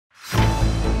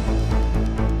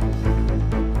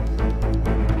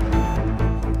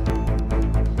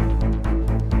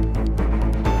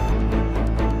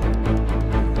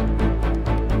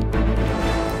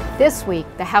This week,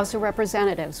 the House of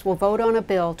Representatives will vote on a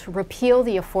bill to repeal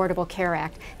the Affordable Care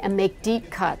Act and make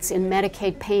deep cuts in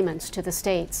Medicaid payments to the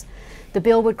states. The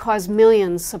bill would cause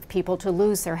millions of people to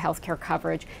lose their health care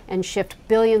coverage and shift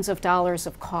billions of dollars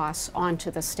of costs onto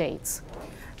the states.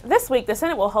 This week, the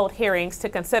Senate will hold hearings to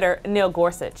consider Neil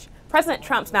Gorsuch, President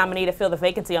Trump's nominee to fill the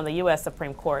vacancy on the U.S.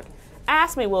 Supreme Court.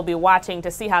 AFSCME will be watching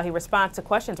to see how he responds to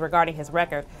questions regarding his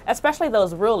record, especially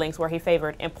those rulings where he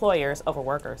favored employers over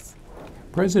workers.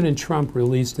 President Trump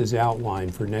released his outline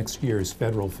for next year's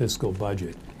federal fiscal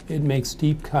budget. It makes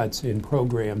deep cuts in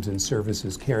programs and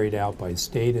services carried out by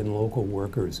state and local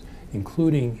workers,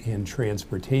 including in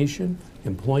transportation,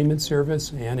 employment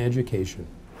service, and education.